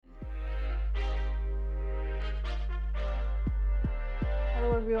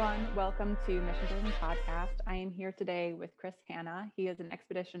Hello, everyone. Welcome to Mission Building Podcast. I am here today with Chris Hanna. He is an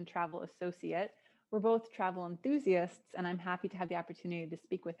expedition travel associate. We're both travel enthusiasts, and I'm happy to have the opportunity to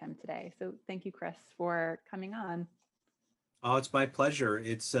speak with him today. So, thank you, Chris, for coming on. Oh, it's my pleasure.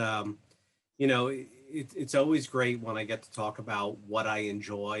 It's always great when I get to talk about what I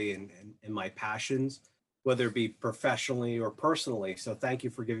enjoy and my passions, whether it be professionally or personally. So thank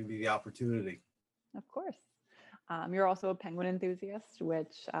you for giving me the opportunity. Of course. You're also a penguin enthusiast,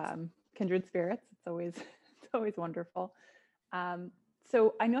 which kindred spirits. It's always it's always wonderful. Um,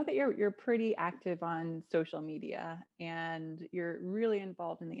 so I know that you're pretty active on social media and you're really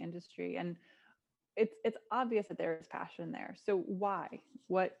involved in the industry. And it's obvious that there is passion there. So why?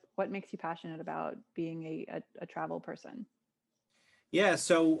 What makes you passionate about being a travel person? Yeah,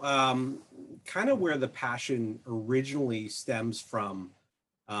 so kind of where the passion originally stems from,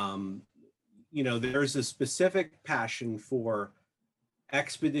 um, there's a specific passion for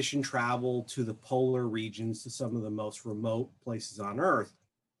expedition travel to the polar regions, to some of the most remote places on Earth.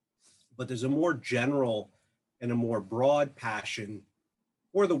 But there's a more general and a more broad passion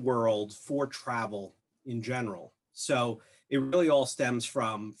for the world, for travel in general. So it really all stems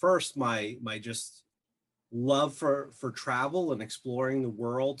from first my just love for travel and exploring the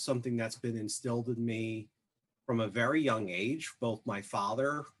world, something that's been instilled in me from a very young age. Both my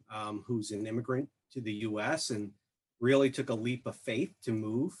father, who's an immigrant to the U.S. and really took a leap of faith to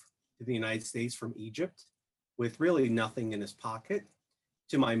move to the United States from Egypt with really nothing in his pocket,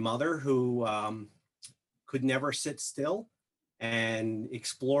 to my mother, who could never sit still and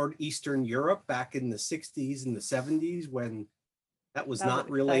explored Eastern Europe back in the 60s and the 70s when that was That was an not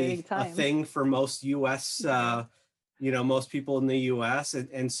exciting really a time. thing for most US, Yeah. most people in the US.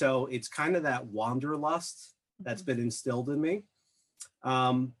 And so it's kind of that wanderlust that's Mhm. been instilled in me.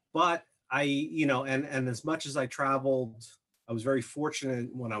 But and as much as I traveled, I was very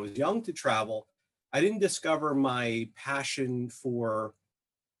fortunate when I was young to travel. I didn't discover my passion for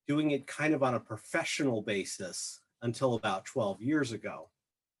doing it kind of on a professional basis until about 12 years ago.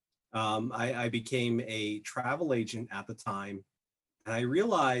 I became a travel agent at the time, and I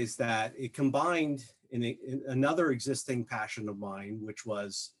realized that it combined in another existing passion of mine, which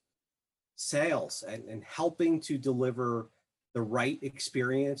was sales and helping to deliver the right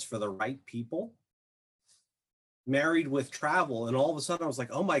experience for the right people, married with travel. And all of a sudden, I was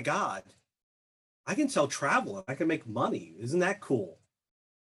like, oh my God, I can sell travel and I can make money. Isn't that cool?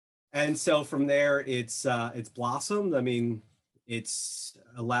 And so from there, it's blossomed. I mean, it's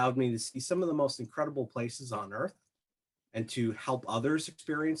allowed me to see some of the most incredible places on earth and to help others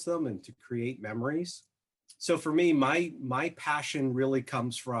experience them and to create memories. So for me, my passion really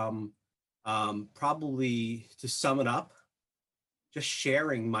comes from, probably, to sum it up, just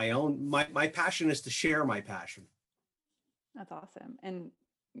sharing my passion is to share my passion. That's awesome. And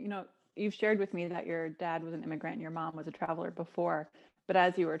you've shared with me that your dad was an immigrant and your mom was a traveler before. But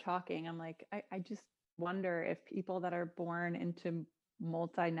as you were talking, I'm like, I just wonder if people that are born into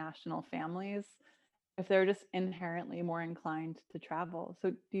multinational families, if they're just inherently more inclined to travel.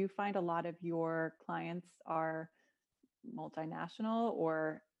 So do you find a lot of your clients are multinational,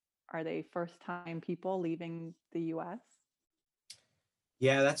 or are they first time people leaving the US?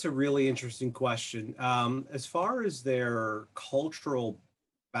 Yeah, that's a really interesting question. As far as their cultural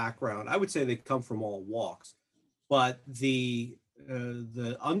background, I would say they come from all walks. But the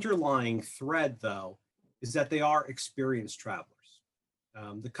underlying thread, though, is that they are experienced travelers.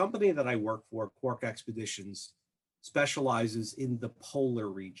 The company that I work for, Quark Expeditions, specializes in the polar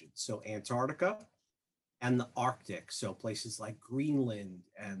region, so Antarctica and the Arctic, so places like Greenland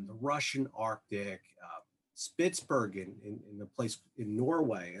and the Russian Arctic, Spitsbergen in the place in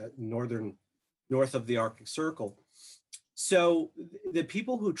Norway, north of the Arctic Circle. So the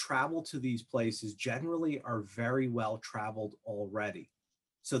people who travel to these places generally are very well traveled already.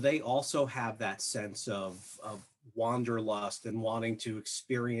 So they also have that sense of wanderlust and wanting to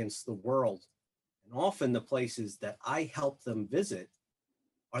experience the world. And often the places that I help them visit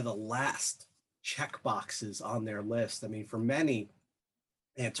are the last check boxes on their list. I mean, for many,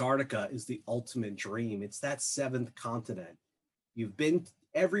 Antarctica is the ultimate dream. It's that seventh continent. You've been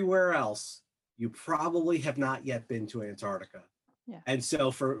everywhere else. You probably have not yet been to Antarctica. Yeah. And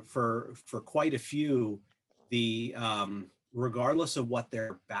so for quite a few, the regardless of what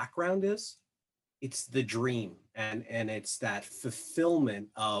their background is, it's the dream, and it's that fulfillment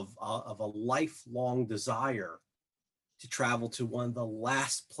of a lifelong desire to travel to one of the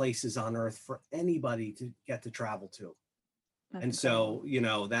last places on earth for anybody to get to travel to. That's And incredible.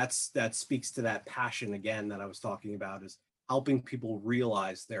 so, that speaks to that passion again that I was talking about, is helping people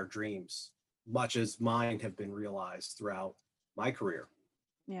realize their dreams, much as mine have been realized throughout my career.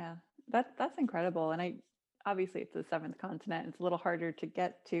 Yeah, that's incredible. And I obviously it's the seventh continent. It's a little harder to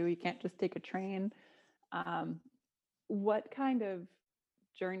get to. You can't just take a train. Um, what kind of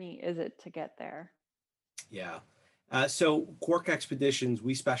journey is it to get there? Yeah. So Quark Expeditions,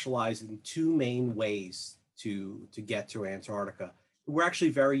 we specialize in two main ways to get to Antarctica. We're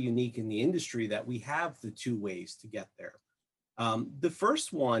actually very unique in the industry that we have the two ways to get there. The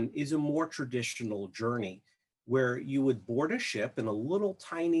first one is a more traditional journey where you would board a ship in a little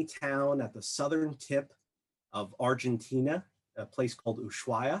tiny town at the southern tip of Argentina, a place called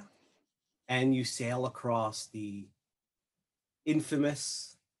Ushuaia, and you sail across the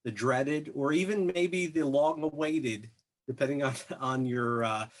infamous, the dreaded, or even maybe the long awaited, depending on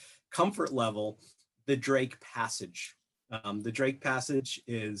your comfort level, the Drake Passage. The Drake Passage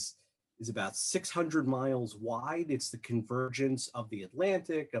is about 600 miles wide. It's the convergence of the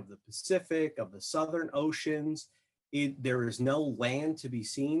Atlantic, of the Pacific, of the Southern Oceans. There is no land to be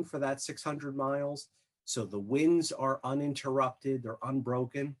seen for that 600 miles. So the winds are uninterrupted, they're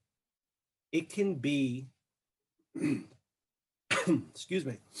unbroken. It can be, excuse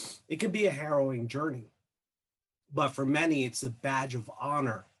me, it can be a harrowing journey. But for many, it's a badge of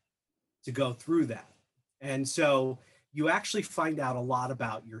honor to go through that. And so you actually find out a lot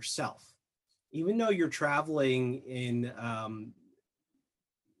about yourself. Even though you're traveling in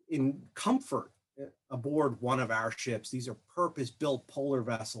comfort aboard one of our ships, these are purpose-built polar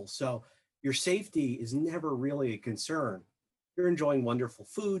vessels. So your safety is never really a concern. You're enjoying wonderful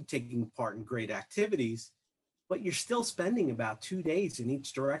food, taking part in great activities, but you're still spending about 2 days in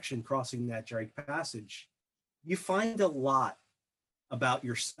each direction crossing that Drake Passage. You find a lot about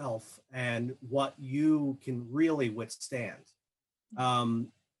yourself and what you can really withstand.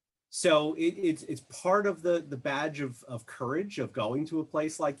 Um, so it's part of the badge of courage of going to a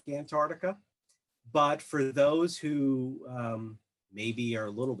place like Antarctica. But for those who maybe are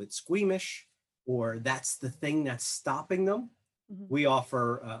a little bit squeamish, or that's the thing that's stopping them, Mhm. we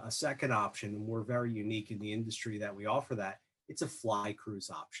offer a second option, and we're very unique in the industry that we offer that. It's a fly cruise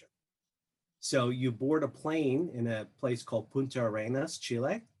option. So you board a plane in a place called Punta Arenas,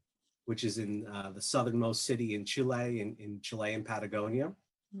 Chile, which is in the southernmost city in Chile, in Chilean Patagonia,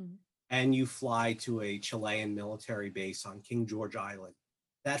 Mhm. and you fly to a Chilean military base on King George Island.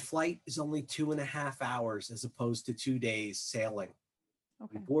 That flight is only 2.5 hours as opposed to 2 days sailing. You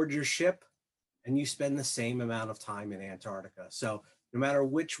Okay. board your ship and you spend the same amount of time in Antarctica. So no matter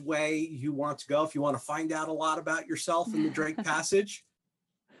which way you want to go, if you want to find out a lot about yourself in the Drake Passage,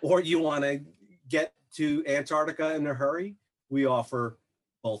 or you want to get to Antarctica in a hurry, we offer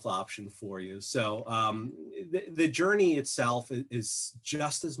both options for you. So the journey itself is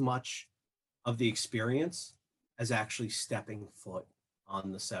just as much of the experience as actually stepping foot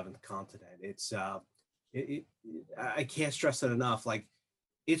on the seventh continent. It, I can't stress it enough. Like,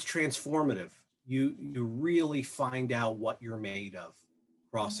 it's transformative. You really find out what you're made of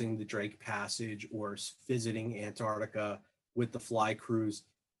crossing the Drake Passage or visiting Antarctica with the fly cruise.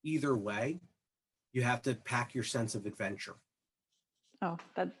 Either way, you have to pack your sense of adventure. Oh,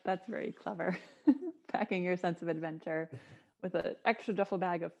 that's very clever. Packing your sense of adventure with an extra duffel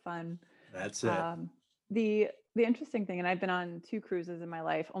bag of fun. That's it. Um, the interesting thing, and I've been on two cruises in my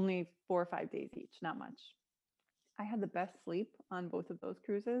life, only 4 or 5 days each, not much. I had the best sleep on both of those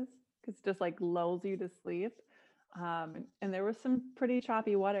cruises because it just like lulls you to sleep. And there was some pretty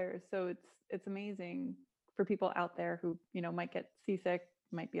choppy waters, so it's amazing for people out there who might get seasick,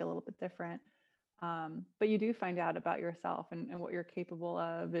 might be a little bit different. But you do find out about yourself and what you're capable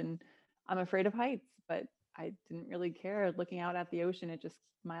of. And I'm afraid of heights, but I didn't really care. Looking out at the ocean, it just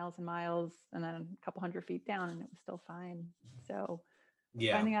miles and miles, and then a couple hundred feet down, and it was still fine. So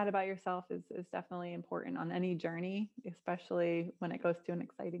Yeah. finding out about yourself is definitely important on any journey, especially when it goes to an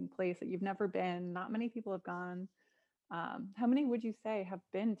exciting place that you've never been. Not many people have gone. How many would you say have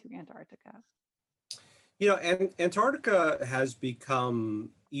been to Antarctica? Antarctica has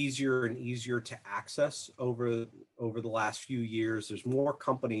become easier and easier to access over the last few years. There's more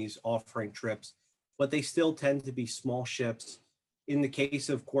companies offering trips, but they still tend to be small ships. In the case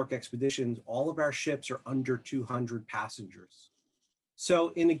of Quark Expeditions, all of our ships are under 200 passengers. So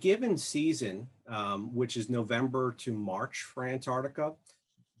in a given season, which is November to March for Antarctica,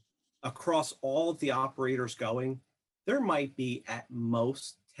 across all of the operators going, there might be at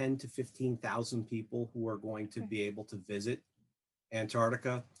most 10 to 15,000 people who are going to Okay. be able to visit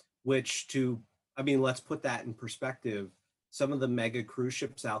Antarctica, I mean, let's put that in perspective. Some of the mega cruise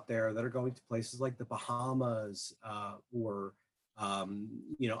ships out there that are going to places like the Bahamas or,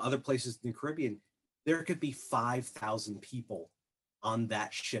 other places in the Caribbean, there could be 5,000 people on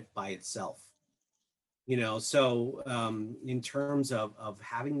that ship by itself. In terms of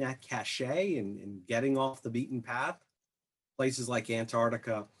having that cachet and getting off the beaten path, places like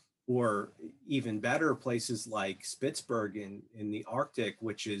Antarctica, or even better, places like Spitsbergen in the Arctic,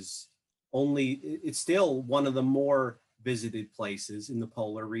 which is it's still one of the more visited places in the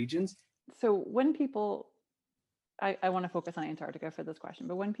polar regions. So when people, I want to focus on Antarctica for this question,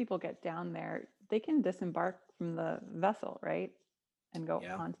 but when people get down there, they can disembark from the vessel, right? And go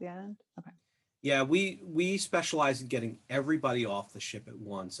Yeah. onto the island? Okay. Yeah, we specialize in getting everybody off the ship at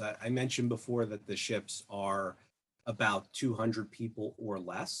once. I mentioned before that the ships are about 200 people or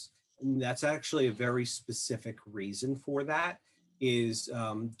less. And that's actually a very specific reason for that is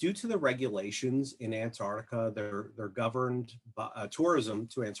due to the regulations in Antarctica. They're governed by tourism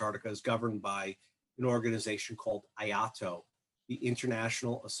to Antarctica is governed by an organization called IATO, the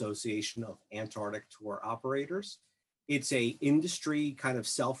International Association of Antarctic Tour Operators. It's a industry kind of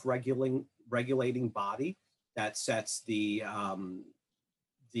self-regulating body that sets the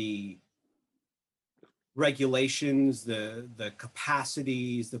regulations, the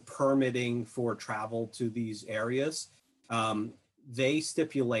capacities, the permitting for travel to these areas. They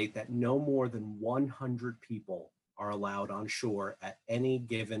stipulate that no more than 100 people are allowed on shore at any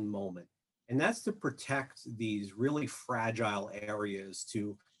given moment. And that's to protect these really fragile areas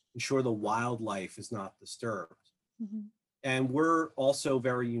to ensure the wildlife is not disturbed. Mm-hmm. And we're also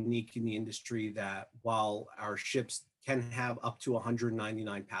very unique in the industry that while our ships can have up to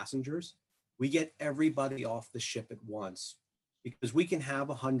 199 passengers, we get everybody off the ship at once because we can have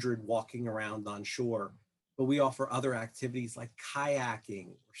 100 walking around on shore, but we offer other activities like kayaking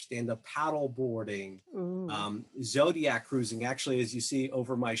or stand-up paddle boarding, Zodiac cruising. Actually, as you see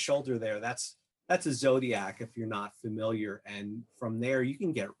over my shoulder there, that's a Zodiac if you're not familiar. And from there, you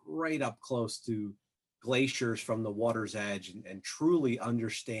can get right up close to glaciers from the water's edge and truly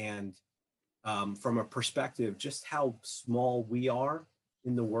understand from a perspective just how small we are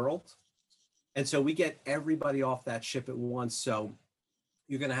in the world. And so we get everybody off that ship at once. So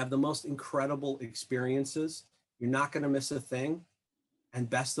you're going to have the most incredible experiences. You're not going to miss a thing. And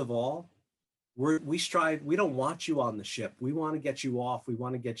best of all, we don't want you on the ship. We want to get you off. We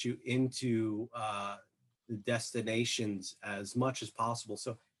want to get you into the destinations as much as possible.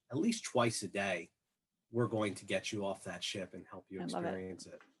 So at least twice a day, we're going to get you off that ship and help you experience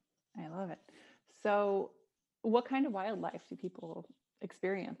it. I love it. So what kind of wildlife do people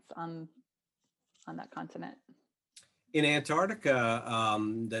experience on that continent? In Antarctica,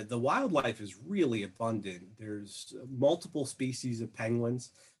 the wildlife is really abundant. There's multiple species of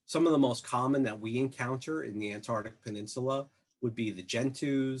penguins. Some of the most common that we encounter in the Antarctic Peninsula would be the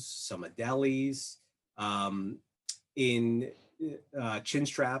gentoos, some adeles, in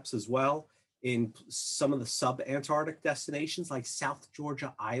chinstraps as well. In some of the sub-Antarctic destinations like South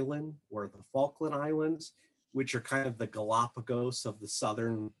Georgia Island or the Falkland Islands, which are kind of the Galapagos of the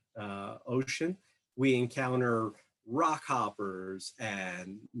Southern Ocean, we encounter rockhoppers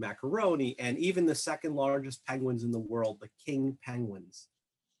and macaroni, and even the second largest penguins in the world, the king penguins.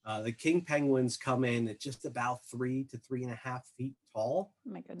 The king penguins come in at just about 3 to 3.5 feet tall.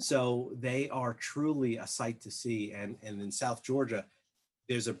 Oh my goodness. So they are truly a sight to see. And in South Georgia,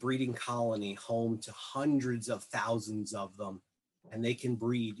 there's a breeding colony home to hundreds of thousands of them, and they can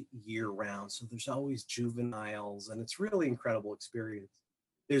breed year round. So there's always juveniles, and it's really incredible experience.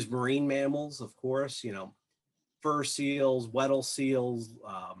 There's marine mammals, of course, fur seals, Weddell seals,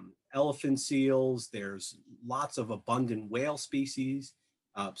 elephant seals. There's lots of abundant whale species.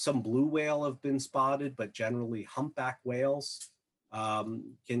 Some blue whale have been spotted, but generally humpback whales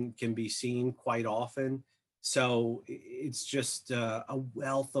can be seen quite often. So it's just a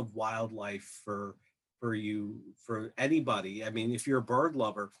wealth of wildlife for anybody. I mean, if you're a bird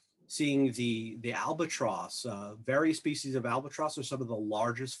lover, seeing the albatross, various species of albatross are some of the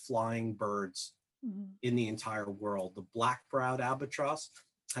largest flying birds in the entire world. The black-browed albatross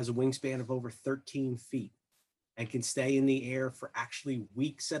has a wingspan of over 13 feet and can stay in the air for actually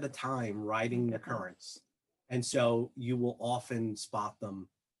weeks at a time riding the currents. And so you will often spot them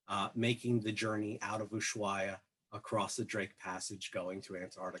making the journey out of Ushuaia across the Drake Passage going to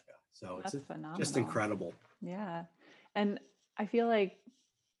Antarctica. So it's just incredible. Yeah. And I feel like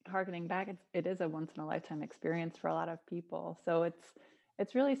harkening back, it is a once in a lifetime experience for a lot of people. So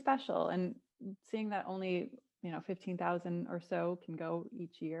it's really special. And seeing that only 15,000 or so can go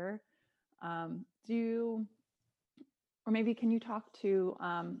each year. Or maybe can you talk to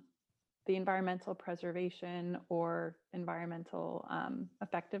the environmental preservation or environmental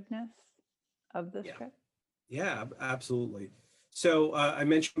effectiveness of this trip? Yeah, absolutely. So I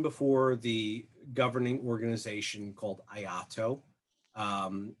mentioned before the governing organization called IATO.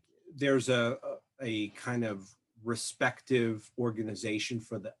 There's a a kind of respective organization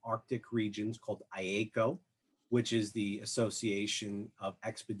for the Arctic regions called IACO, which is the Association of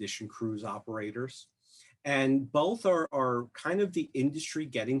Expedition Cruise Operators. And both are kind of the industry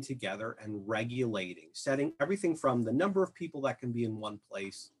getting together and regulating, setting everything from the number of people that can be in one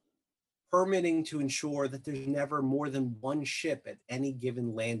place, permitting to ensure that there's never more than one ship at any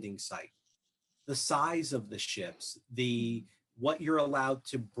given landing site, the size of the ships, the what you're allowed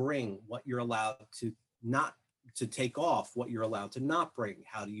to bring, what you're allowed to not to take off, what you're allowed to not bring,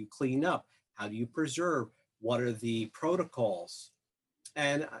 how do you clean up, how do you preserve, what are the protocols.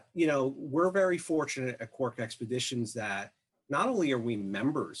 And we're very fortunate at Quark Expeditions that not only are we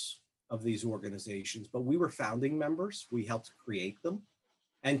members of these organizations, but we were founding members. We helped create them.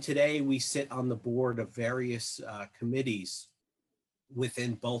 And today we sit on the board of various committees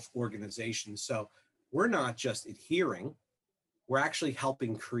within both organizations. So we're not just adhering, we're actually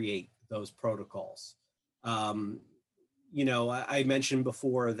helping create those protocols. I mentioned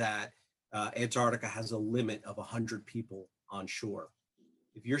before that Antarctica has a limit of 100 people on shore.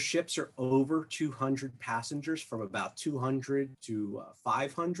 If your ships are over 200 passengers, from about 200 to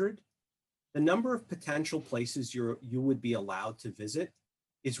 500, the number of potential places you would be allowed to visit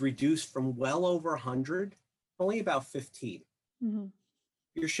is reduced from well over 100 to only about 15. Mm-hmm.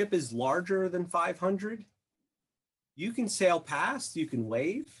 Your ship is larger than 500, you can sail past, you can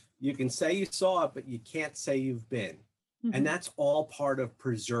wave, you can say you saw it, but you can't say you've been. Mm-hmm. And that's all part of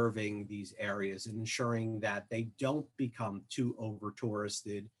preserving these areas and ensuring that they don't become too over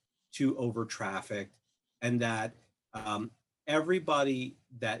touristed, too over trafficked, and that everybody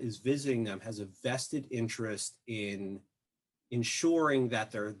that is visiting them has a vested interest in ensuring that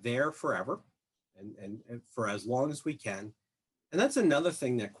they're there forever and for as long as we can. And that's another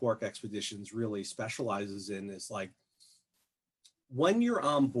thing that Quark Expeditions really specializes in, is like, when you're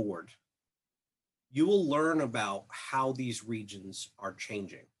on board, you will learn about how these regions are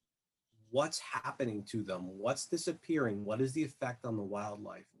changing, what's happening to them, what's disappearing, what is the effect on the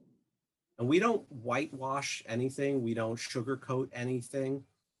wildlife. And we don't whitewash anything, we don't sugarcoat anything.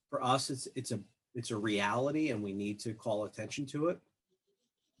 For us, it's a reality, and we need to call attention to it.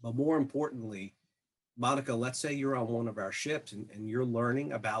 But more importantly, Monica, let's say you're on one of our ships and you're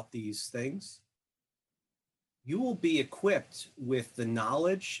learning about these things. You will be equipped with the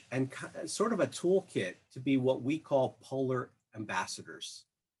knowledge and sort of a toolkit to be what we call polar ambassadors.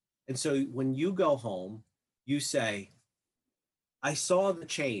 And so when you go home, you say, I saw the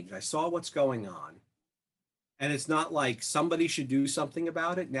change, I saw what's going on. And it's not like somebody should do something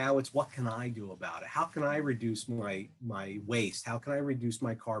about it. Now it's, what can I do about it? How can I reduce my waste? How can I reduce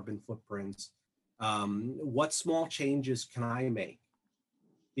my carbon footprints? What small changes can I make?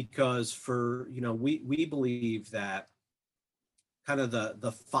 Because we believe that kind of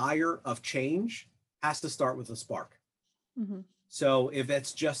the fire of change has to start with a spark. Mm-hmm. So if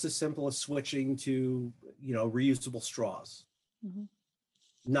it's just as simple as switching to reusable straws, mm-hmm.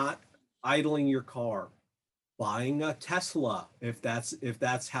 not idling your car, buying a Tesla, if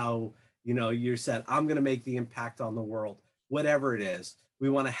that's how you said, I'm going to make the impact on the world, whatever it is, we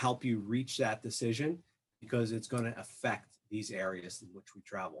want to help you reach that decision, because it's going to affect these areas in which we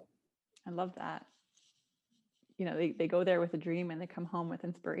travel. I love that. They go there with a dream and they come home with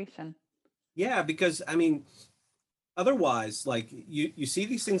inspiration. Yeah, because otherwise, like you see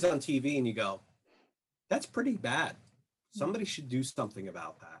these things on TV and you go, that's pretty bad. Somebody should do something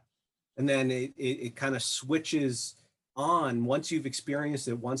about that. And then it kind of switches on once you've experienced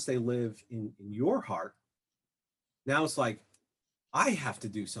it, once they live in your heart. Now it's like, I have to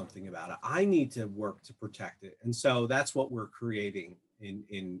do something about it. I need to work to protect it. And so that's what we're creating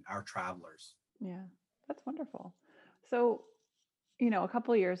in our travelers. Yeah, that's wonderful. So, a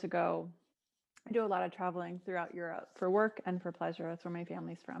couple of years ago, I do a lot of traveling throughout Europe for work and for pleasure. That's where my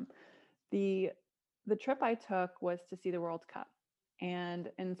family's from. The trip I took was to see the World Cup. And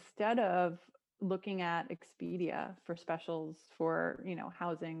instead of looking at Expedia for specials for,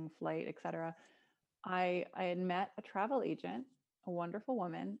 housing, flight, etc., I had met a travel agent, a wonderful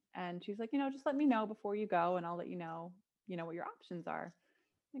woman, and she's like, just let me know before you go and I'll let you know what your options are.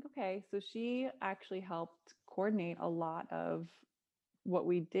 I'm like, okay. So she actually helped coordinate a lot of what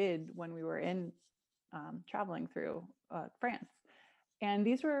we did when we were in traveling through France. And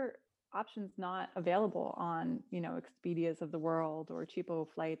these were options not available on, Expedias of the world or cheapo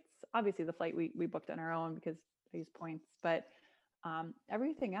flights. Obviously the flight we booked on our own because I use points, but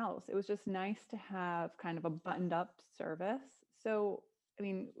everything else, it was just nice to have kind of a buttoned up service. So,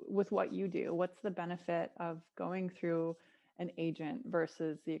 with what you do, what's the benefit of going through an agent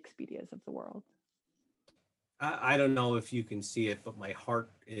versus the Expedias of the world? I don't know if you can see it, but my heart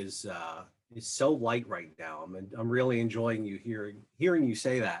is is so light right now. I'm really enjoying hearing you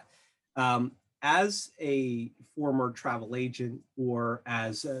say that. Um, as a former travel agent, or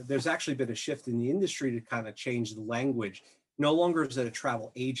as there's actually been a shift in the industry to kind of change the language. No longer is it a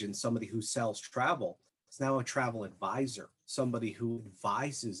travel agent, somebody who sells travel. It's now a travel advisor, somebody who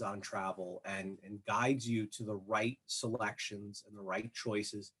advises on travel and guides you to the right selections and the right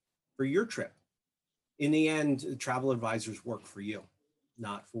choices for your trip. In the end, travel advisors work for you,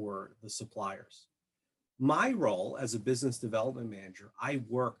 not for the suppliers. My role as a business development manager, I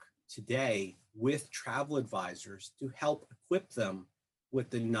work today with travel advisors to help equip them with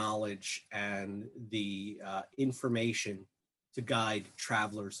the knowledge and the information to guide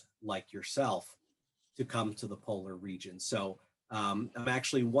travelers like yourself to come to the polar region. So I'm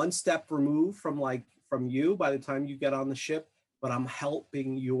actually one step removed from you by the time you get on the ship, but I'm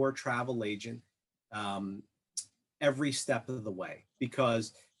helping your travel agent um, every step of the way,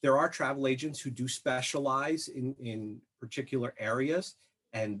 because there are travel agents who do specialize in particular areas,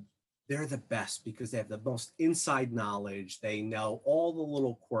 and they're the best because they have the most inside knowledge. They know all the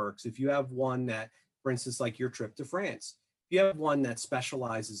little quirks. If you have one that, for instance, like your trip to France, if you have one that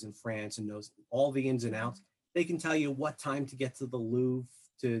specializes in France and knows all the ins and outs, they can tell you what time to get to the Louvre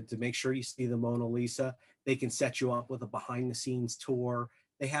to make sure you see the Mona Lisa. They can set you up with a behind the scenes tour.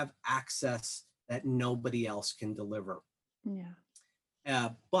 They have access that nobody else can deliver. Yeah.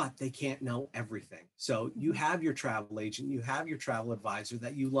 But they can't know everything. So you have your travel agent, you have your travel advisor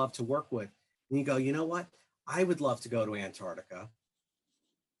that you love to work with, and you go, you know what? I would love to go to Antarctica.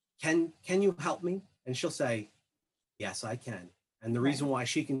 Can you help me? And she'll say, yes, I can. And the Right. reason why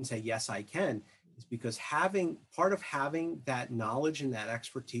she can say yes, I can, is because having part of having that knowledge and that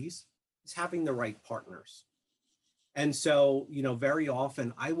expertise is having the right partners. And so, very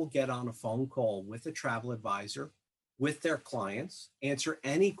often I will get on a phone call with a travel advisor, with their clients, answer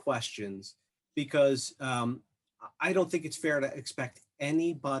any questions, because I don't think it's fair to expect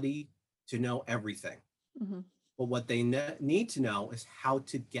anybody to know everything. Hmm. But what they need to know is how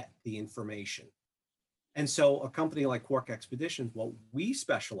to get the information. And so, a company like Quark Expeditions, what we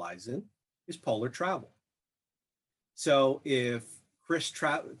specialize in is polar travel. So, if Chris,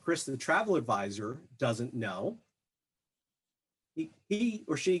 the travel advisor, doesn't know, he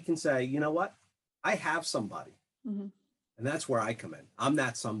or she can say, you know what, I have somebody. Hmm. And that's where I come in. I'm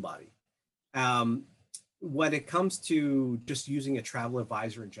that somebody. um, when it comes to just using a travel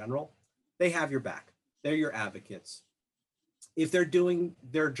advisor in general, they have your back. They're your advocates. If they're doing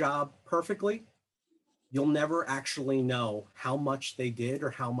their job perfectly, you'll never actually know how much they did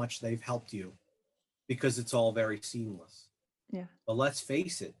or how much they've helped you, because it's all very seamless. Yeah. But let's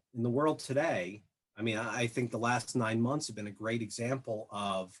face it, in the world today, I mean, I think the last 9 months have been a great example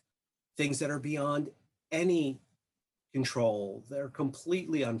of things that are beyond any control. They're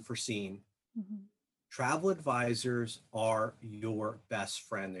completely unforeseen. Hmm. Travel advisors are your best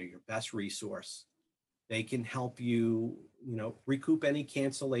friend. They're your best resource. They can help you, recoup any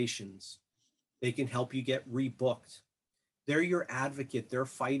cancellations. They can help you get rebooked. They're your advocate. They're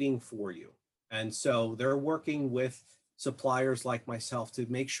fighting for you. And so they're working with suppliers like myself to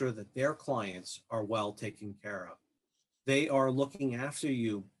make sure that their clients are well taken care of. They are looking after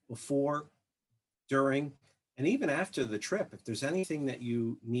you before, during, and even after the trip. If there's anything that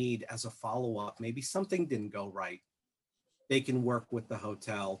you need as a follow up, maybe something didn't go right, they can work with the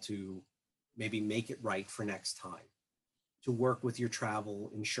hotel to maybe make it right for next time, to work with your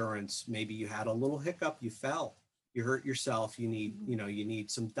travel insurance. Maybe you had a little hiccup, you fell, you hurt yourself, Hmm. you need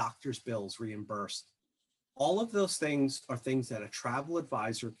some doctor's bills reimbursed. All of those things are things that a travel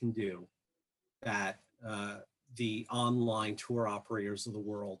advisor can do that the online tour operators of the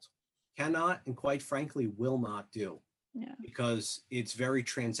world cannot, and quite frankly will not do, Yeah. because it's very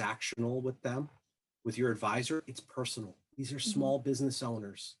transactional with them. With your advisor, it's personal. These are Hmm. small business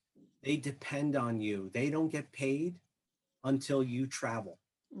owners. They depend on you. They don't get paid until you travel.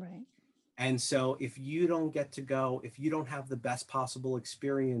 Right. And so if you don't get to go, if you don't have the best possible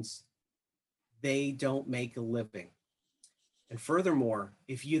experience, they don't make a living. And furthermore,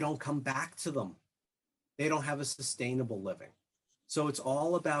 if you don't come back to them, they don't have a sustainable living. So it's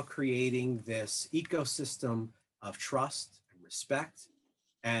all about creating this ecosystem of trust and respect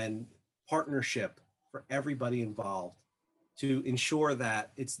and partnership for everybody involved to ensure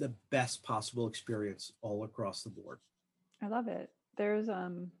that it's the best possible experience all across the board. I love it. There's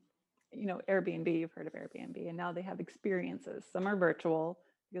Airbnb, you've heard of Airbnb, and now they have experiences. Some are virtual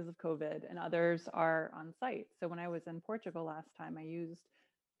because of COVID, and others are on site. So when I was in Portugal last time, I used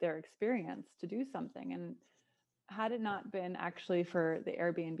their experience to do something. And had it not been actually for the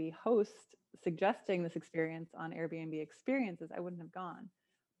Airbnb host suggesting this experience on Airbnb experiences, I wouldn't have gone.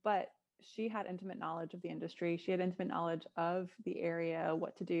 But she had intimate knowledge of the industry. She had intimate knowledge of the area,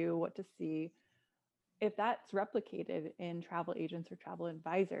 what to do, what to see. If that's replicated in travel agents or travel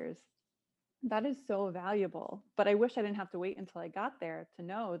advisors, that is so valuable. But I wish I didn't have to wait until I got there to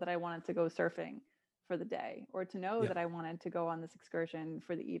know that I wanted to go surfing for the day, or to know Yeah. that I wanted to go on this excursion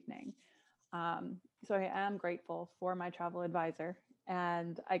for the evening. So I am grateful for my travel advisor,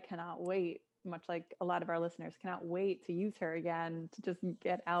 and I cannot wait, much like a lot of our listeners, cannot wait to use her again to just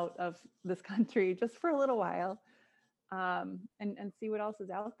get out of this country just for a little while, and see what else is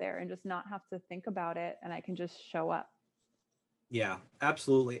out there, and just not have to think about it, and I can just show up. Yeah,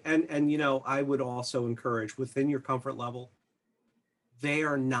 absolutely. And I would also encourage, within your comfort level, they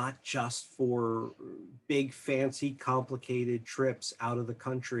are not just for big, fancy, complicated trips out of the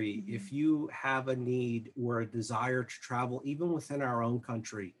country. Mm-hmm. If you have a need or a desire to travel, even within our own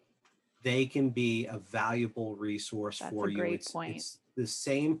country, they can be a valuable resource That's a for you. great It's point. it's the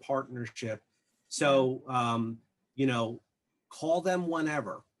same partnership. Yeah. So you know, call them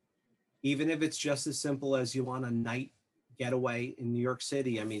whenever, even if it's just as simple as you want a night getaway in New York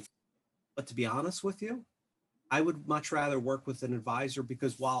City. I mean, but to be honest with you, I would much rather work with an advisor,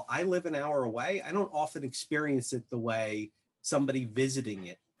 because while I live an hour away, I don't often experience it the way somebody visiting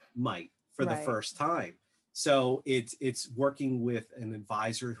it might for the Right. first time. So it's working with an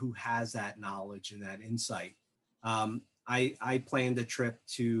advisor who has that knowledge and that insight. I planned a trip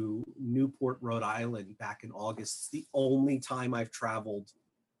to Newport, Rhode Island back in August. It's the only time I've traveled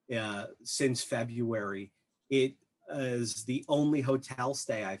since February. It is the only hotel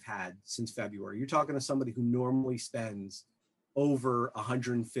stay I've had since February. You're talking to somebody who normally spends over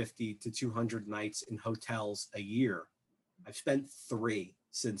 150 to 200 nights in hotels a year. I've spent 3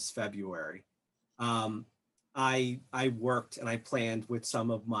 since February. Um, I worked and I planned with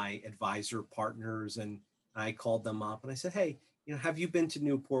some of my advisor partners, and I called them up and I said, hey, have you been to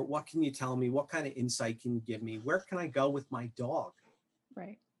Newport? What can you tell me? What kind of insight can you give me? Where can I go with my dog?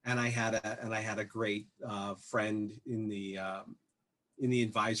 Right. And I had a great friend in the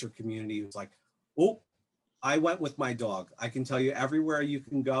advisor community who was like, oh, I went with my dog. I can tell you everywhere you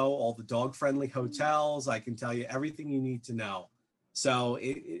can go, all the dog friendly hotels. I can tell you everything you need to know. So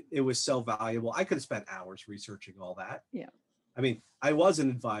it was so valuable. I could have spent hours researching all that. Yeah. I mean, I was an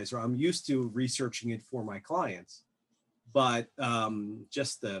advisor. I'm used to researching it for my clients, but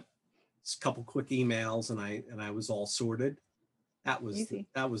just a couple quick emails and I was all sorted. Easy.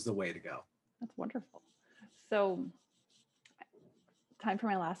 That was the way to go. That's wonderful. So, time for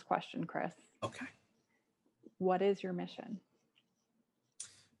my last question, Chris. Okay. What is your mission?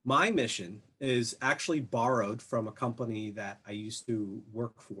 My mission is actually borrowed from a company that I used to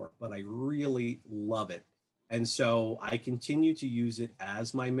work for, but I really love it. And so I continue to use it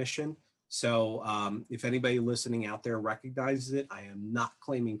as my mission. So if anybody listening out there recognizes it, I am not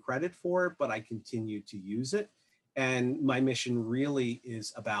claiming credit for it, but I continue to use it. And my mission really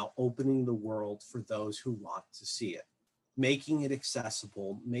is about opening the world for those who want to see it, making it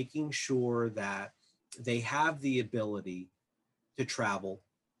accessible, making sure that they have the ability to travel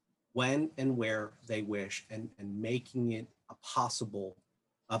when and where they wish, and making it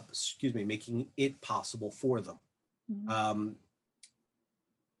making it possible for them. Mm-hmm.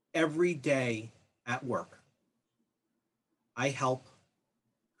 Every day at work, I help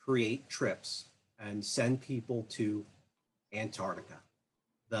create trips and send people to Antarctica,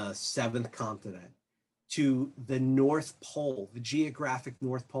 the 7th continent, to the North Pole, the geographic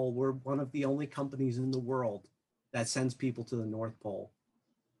North Pole. We're one of the only companies in the world that sends people to the North Pole.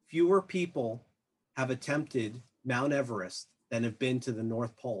 Fewer people have attempted Mount Everest than have been to the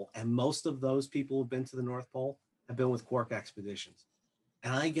North Pole. And most of those people who've been to the North Pole have been with Quark Expeditions.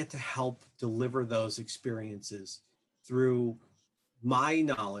 And I get to help deliver those experiences through my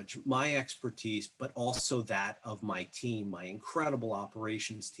knowledge, my expertise, but also that of my team, my incredible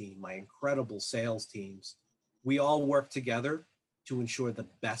operations team, my incredible sales teams. We all work together to ensure the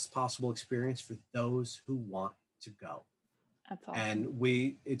best possible experience for those who want to go. That's awesome.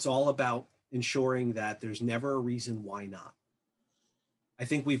 And it's all about ensuring that there's never a reason why not. I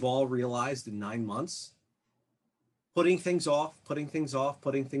think we've all realized in 9 months, putting things off,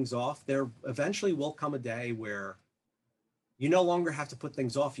 there eventually will come a day where you no longer have to put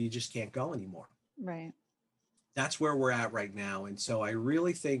things off. You just can't go anymore. Right. That's where we're at right now. And so I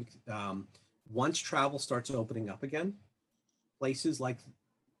really think once travel starts opening up again, places like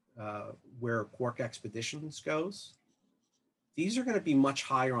where Quark Expeditions goes, these are going to be much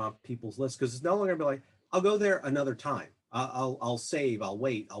higher on people's lists, because it's no longer going to be like, I'll go there another time. I'll save. I'll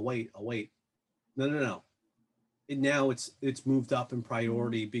wait. No. Now it's moved up in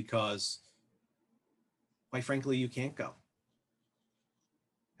priority because, quite frankly, you can't go.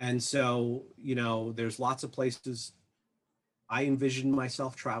 And so, there's lots of places I envisioned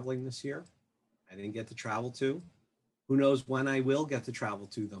myself traveling this year. I didn't get to travel to. Who knows when I will get to travel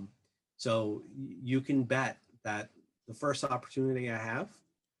to them. So you can bet that the first opportunity I have,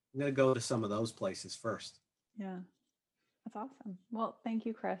 I'm going to go to some of those places first. Yeah, that's awesome. Well, thank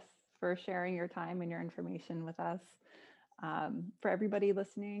you, Chris, for sharing your time and your information with us. For everybody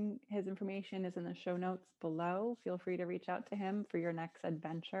listening, his information is in the show notes below. Feel free to reach out to him for your next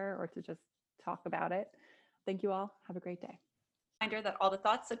adventure or to just talk about it. Thank you all. Have a great day. Reminder that all the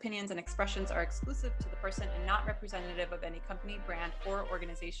thoughts, opinions, and expressions are exclusive to the person and not representative of any company, brand, or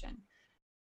organization.